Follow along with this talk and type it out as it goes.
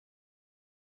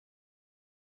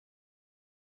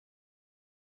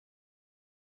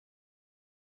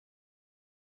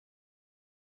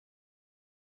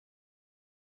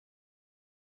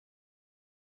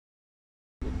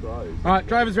close. Alright,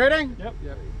 drivers ready? Yep.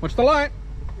 Watch the light.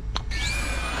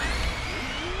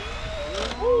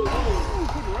 Ooh,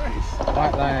 good race.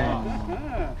 Light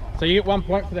lane. So you get 1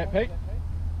 point for that, Pete.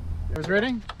 Drivers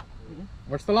ready?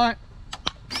 Watch the light.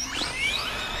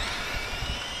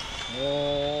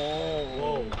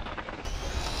 Whoa.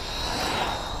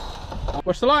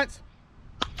 Watch the lights.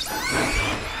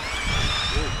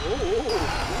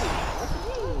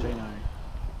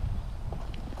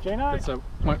 Gino. It's a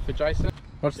point for Jason.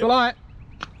 Watch the light.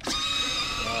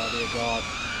 Oh dear God.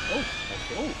 Oh,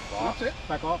 That's it.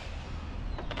 back off.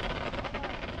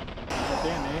 Get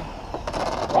down there.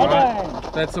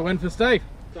 Alright, that's a win for Steve.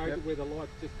 So where the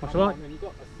lights just Watch come the on light. and you've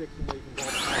got a section where you can go.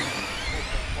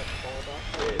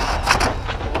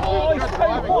 Oh, he's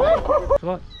driving. Watch the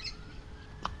light.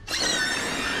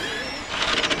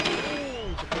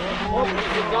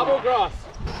 Double grass.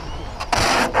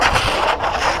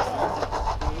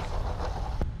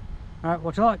 Alright,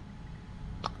 watch the light.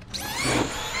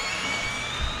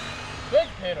 Big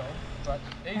pedal, but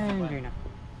easy win.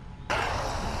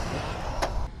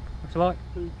 Watch the light.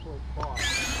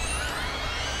 2.5.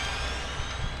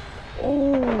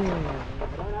 Oh,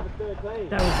 Don't have a 13.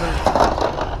 that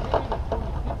was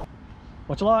good.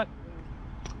 Watch the light.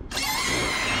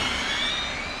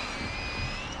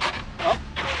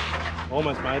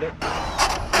 Almost made it. Bit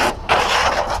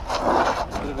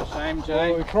of a shame,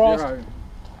 Jay. Oh, we crossed. Zero.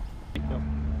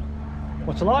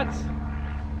 Watch the lights.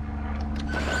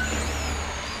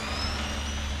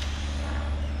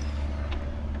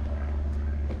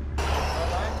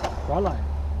 Right lane.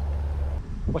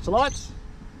 Watch the lights.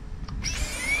 It's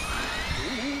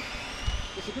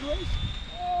a good race.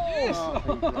 Yes.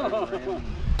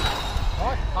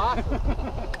 Nice pass.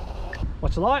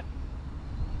 Watch the light.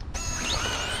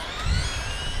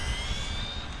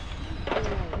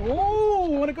 Oh,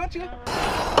 what a got you.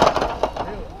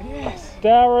 Yes.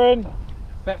 Darren.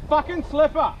 That fucking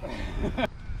slipper.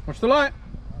 Watch the light.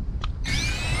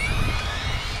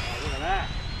 Look at that.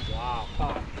 Wow.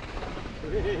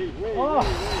 Oh.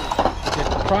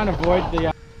 Just trying to avoid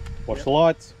the. Watch the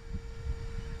lights.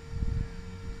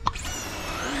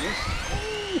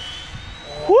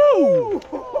 Woo!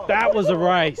 That was a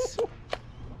race.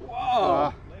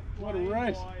 Whoa. What a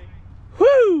race.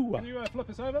 Woo! Can you flip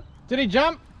us over? Did he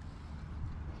jump?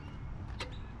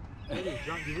 You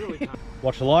really can't.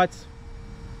 Watch the lights.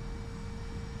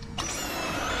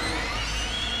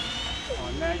 Oh,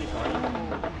 now you're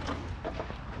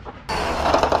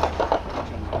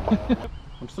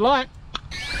Watch the light.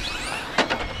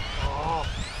 Oh.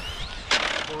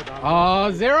 Well done.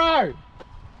 Oh, zero.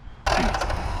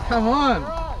 Come on.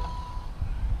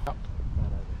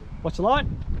 Watch the light.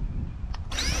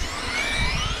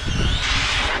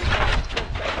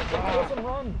 Awesome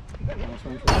run.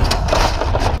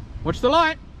 Watch the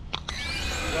light.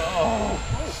 Oh,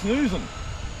 snoozing.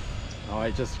 Oh,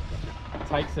 he just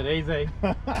takes it easy.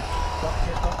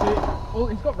 Oh,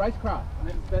 he's got racecraft.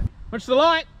 Watch the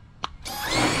light.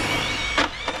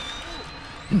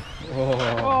 Oh.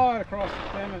 Oh, across.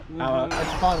 Damn it.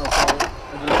 It's final.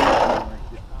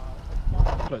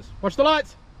 Please. Watch the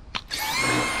lights.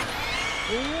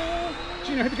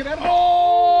 Gino, hit the get out of it. Oh!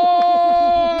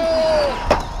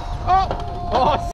 Oh! Oh!